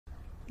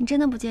你真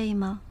的不介意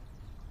吗？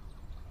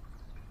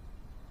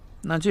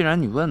那既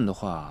然你问的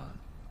话，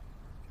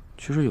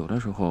其实有的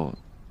时候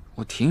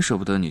我挺舍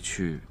不得你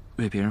去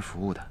为别人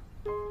服务的。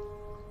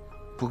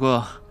不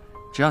过，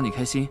只要你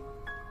开心，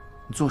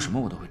你做什么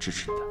我都会支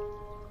持你的。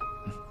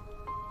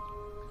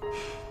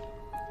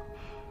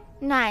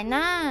奶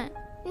奶，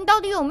你到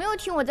底有没有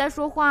听我在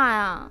说话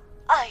呀？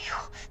哎呦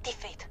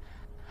 ，David，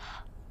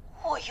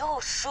 我又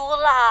输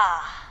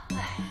啦！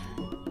哎，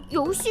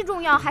游戏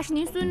重要还是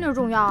您孙女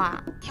重要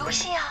啊？游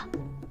戏啊！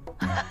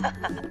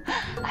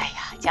哎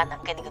呀，佳南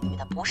跟那个女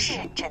的不是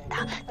认真的，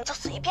你就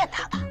随便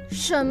她吧。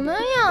什么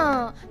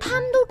呀？他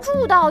们都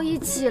住到一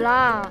起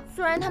了，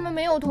虽然他们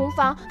没有同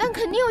房，但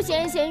肯定有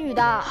闲言闲语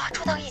的。啊，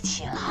住到一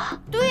起了？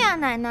对呀，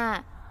奶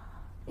奶，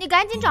你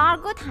赶紧找二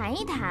哥谈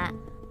一谈，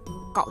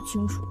搞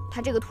清楚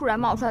他这个突然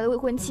冒出来的未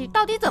婚妻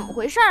到底怎么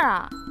回事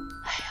啊！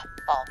哎呀，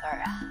宝贝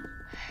儿啊，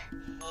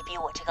你比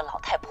我这个老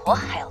太婆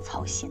还要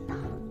操心呢。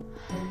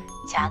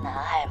佳南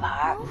爱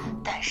玩，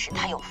但是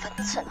他有分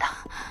寸的。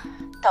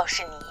倒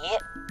是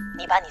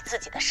你把你自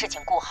己的事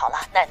情顾好了，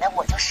奶奶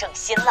我就省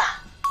心了。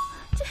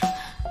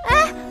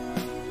哎，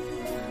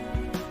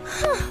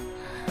哼，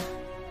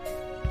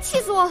气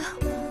死我了！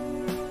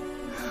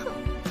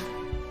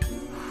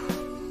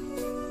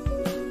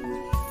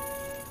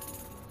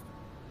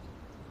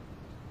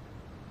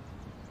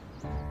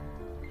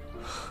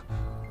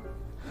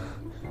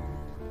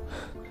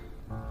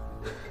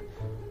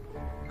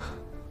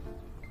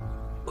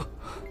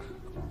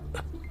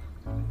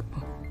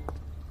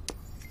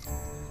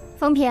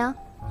风萍，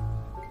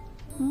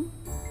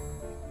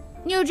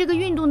你有这个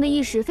运动的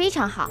意识非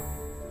常好。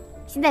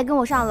现在跟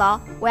我上楼，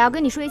我要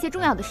跟你说一些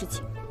重要的事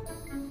情。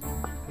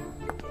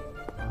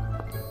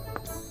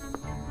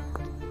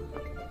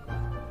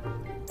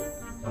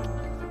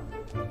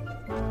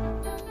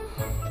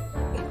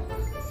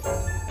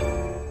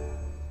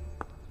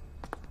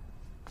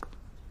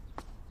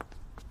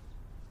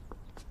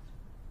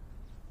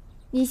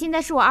你现在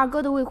是我二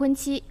哥的未婚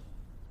妻，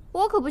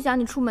我可不想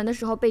你出门的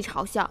时候被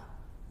嘲笑。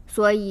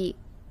所以，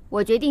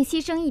我决定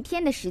牺牲1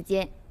天的时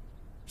间，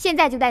现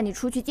在就带你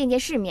出去见见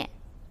世面，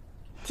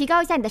提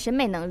高一下你的审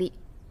美能力。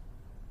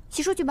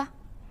洗漱去吧。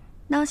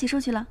那我洗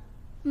漱去了。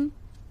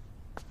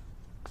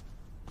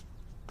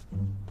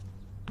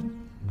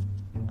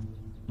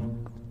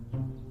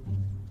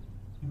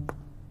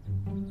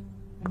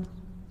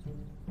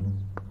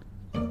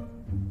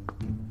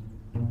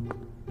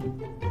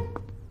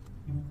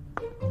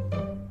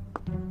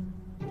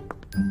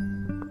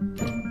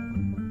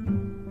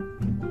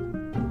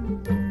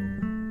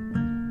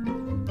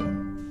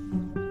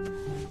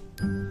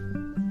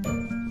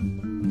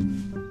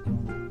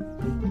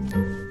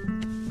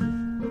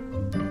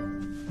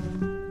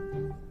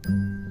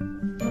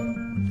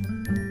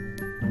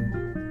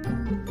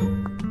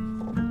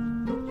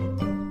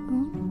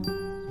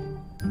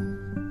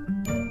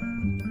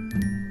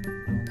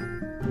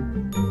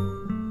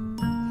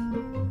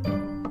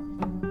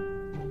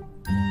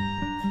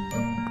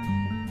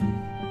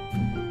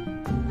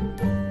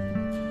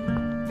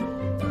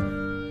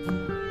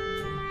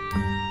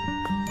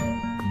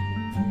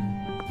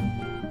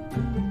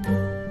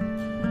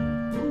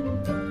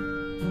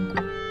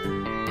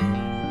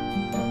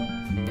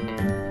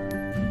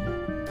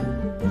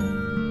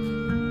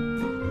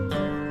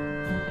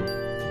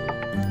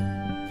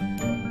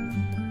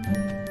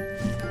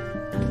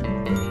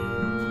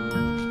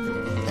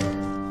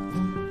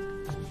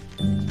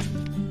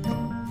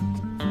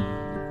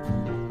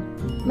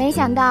没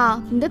想到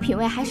你的品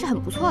味还是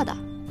很不错的，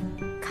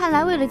看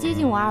来为了接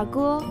近我二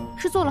哥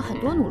是做了很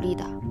多努力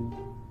的。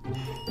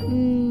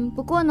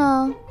不过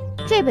呢，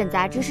这本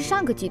杂志是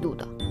上个季度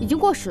的，已经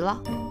过时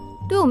了，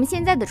对我们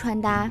现在的穿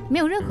搭没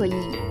有任何意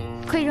义，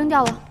可以扔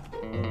掉了。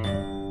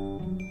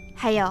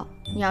还有，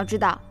你要知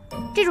道，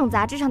这种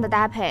杂志上的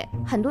搭配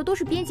很多都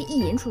是编辑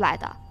意淫出来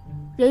的，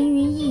人云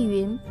亦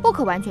云，不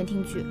可完全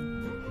听取。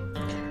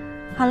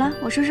好了，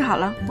我收拾好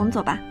了，我们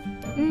走吧。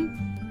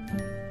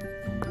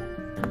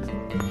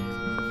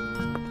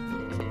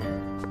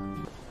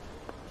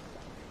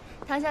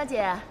唐小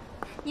姐，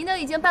您都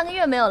已经半个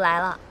月没有来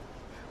了，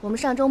我们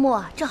上周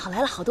末正好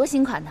来了好多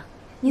新款呢，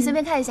您随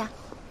便看一下，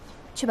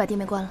去把店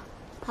面关了。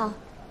好。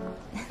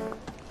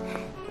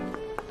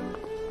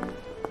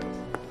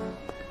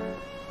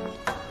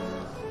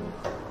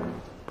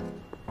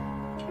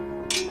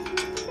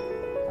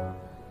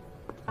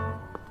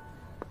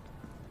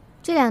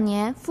这2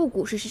年复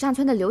古是时尚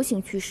圈的流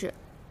行趋势，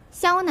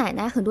像我奶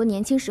奶很多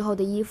年轻时候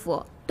的衣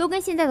服都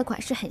跟现在的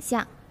款式很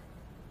像。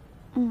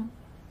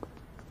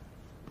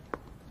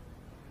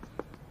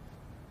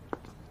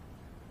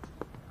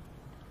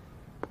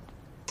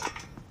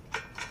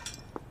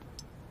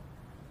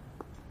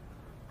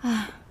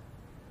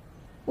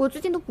我最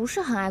近都不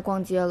是很爱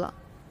逛街了，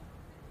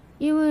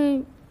因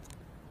为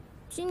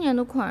今年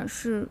的款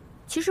式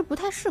其实不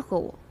太适合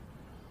我。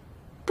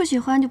不喜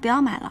欢就不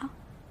要买了。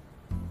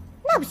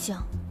那不行，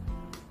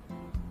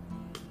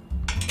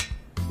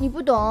你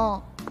不懂，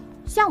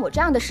像我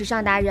这样的时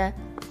尚达人，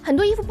很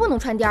多衣服不能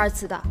穿第2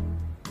次的，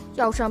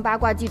要是让八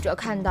卦记者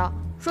看到，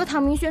说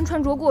唐明轩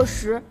穿着过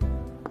时，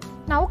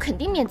那我肯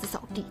定面子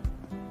扫地。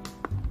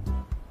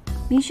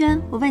明轩，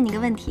我问你个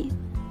问题，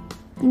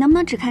你能不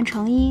能只看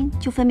成衣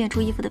就分辨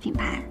出衣服的品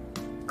牌？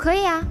可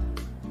以啊，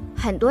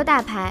很多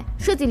大牌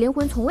设计灵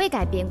魂从未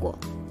改变过。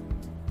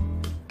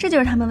这就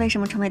是他们为什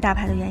么成为大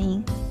牌的原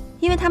因，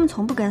因为他们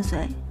从不跟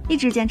随，一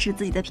直坚持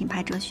自己的品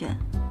牌哲学。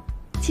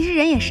其实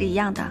人也是一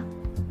样的，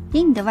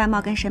以你的外貌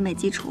跟审美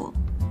基础，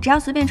只要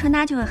随便穿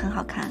搭就会很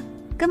好看，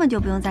根本就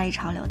不用在意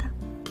潮流的。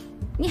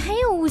你很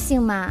有悟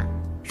性嘛，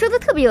说的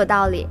特别有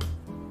道理。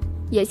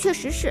也确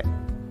实是，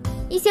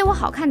一些我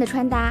好看的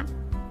穿搭，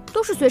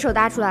都是随手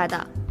搭出来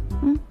的。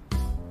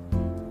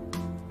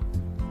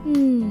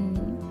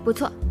不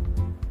错。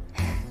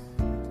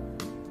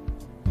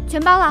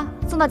全包了，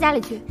送到家里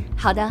去。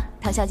好的，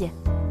唐小姐。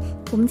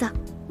我们走。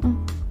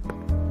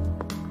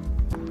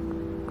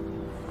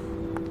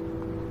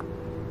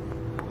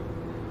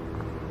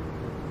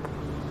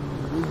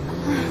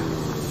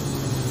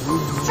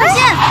小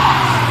心！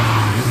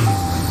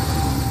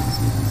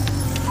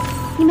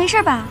你没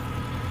事吧？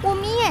我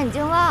迷眼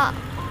睛了。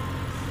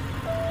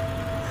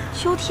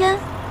秋天，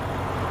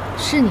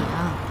是你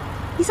啊？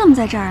你怎么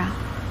在这儿啊？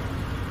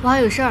我还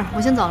有事儿，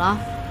我先走了。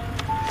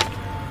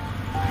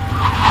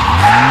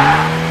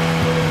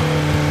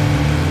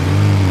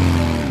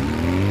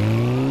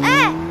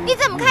哎，你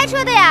怎么开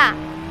车的呀？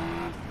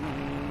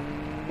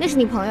那是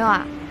你朋友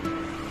啊？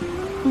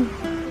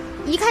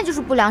一看就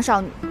是不良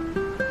少女，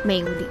没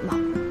有礼貌。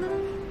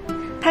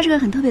她是个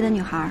很特别的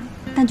女孩，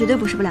但绝对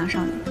不是不良少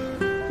女。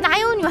哪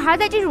有女孩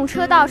在这种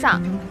车道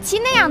上骑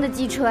那样的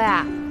机车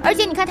呀？而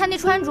且你看她那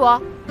穿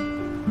着。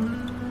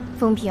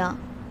风平，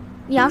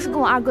你要是跟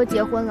我二哥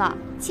结婚了，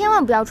千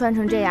万不要穿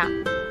成这样，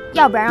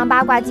要不然让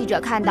八卦记者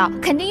看到，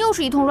肯定又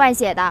是一通乱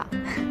写的。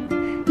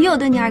你有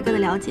对你二哥的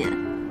了解，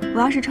我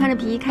要是穿着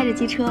皮衣开着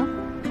机车，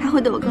他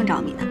会对我更着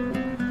迷的。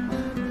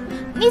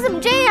你怎么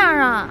这样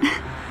啊？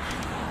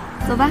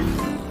走吧。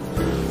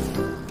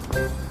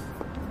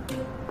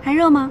还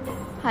热吗？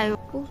还有，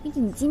根据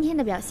你今天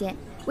的表现，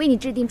为你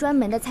制定专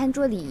门的餐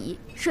桌礼仪、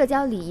社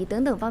交礼仪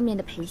等等方面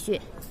的培训。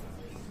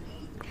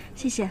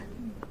谢谢。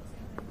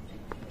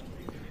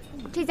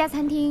这家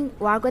餐厅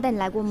我二哥带你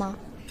来过吗？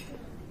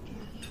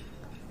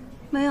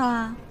没有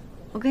啊，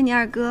我跟你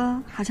二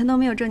哥好像都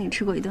没有正经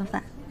吃过一顿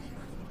饭。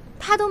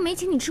他都没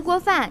请你吃过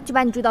饭，就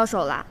把你追到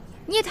手了，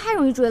你也太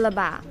容易追了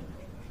吧？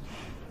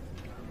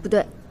不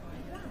对，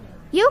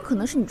也有可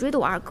能是你追的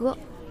我二哥。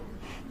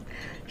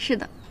是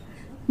的，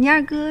你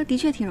二哥的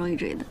确挺容易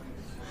追的。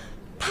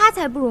他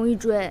才不容易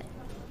追，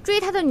追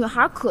他的女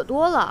孩可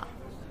多了。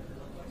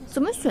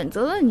怎么选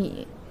择了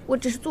你？我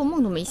只是做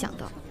梦都没想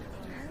到。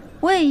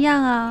我也一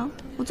样啊，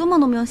我做梦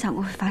都没有想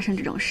过会发生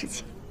这种事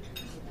情。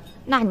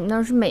那你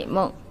那是美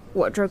梦，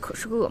我这儿可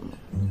是噩梦。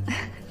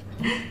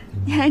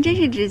你还真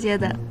是直接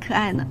的，可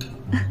爱呢。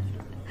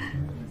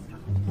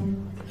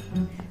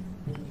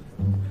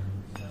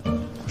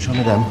Bonjour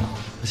madame,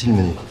 voici le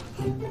menu.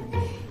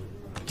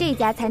 这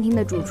家餐厅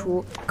的主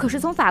厨可是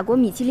从法国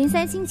米其林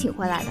3星请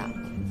回来的。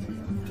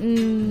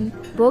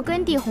勃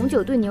艮第红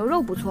酒炖牛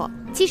肉不错，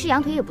其实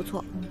羊腿也不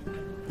错。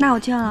那我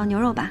就要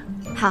牛肉吧。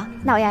好，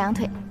那我要羊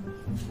腿。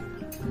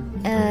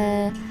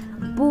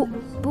不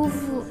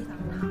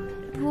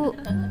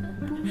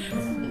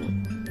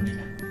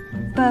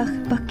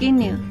给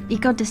你一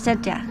个de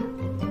seda,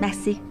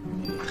 merci.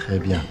 Très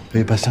bien,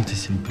 veuillez patienter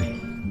s'il vous plaît.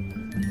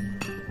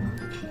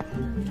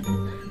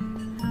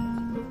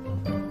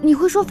 你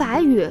会说法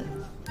语？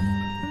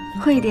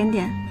会一点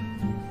点，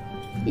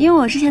因为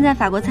我之前在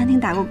法国餐厅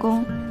打过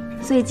工，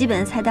所以基本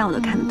的菜单我都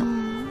看得懂。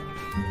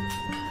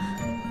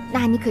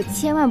那你可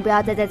千万不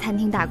要再在餐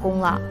厅打工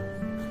了。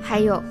还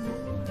有，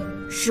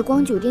时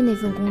光酒店那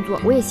份工作，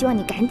我也希望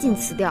你赶紧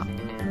辞掉，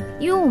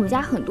因为我们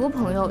家很多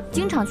朋友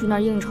经常去那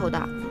儿应酬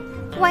的，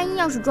万一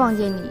要是撞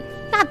见你，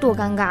那多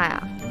尴尬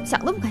呀，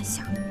想都不敢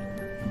想。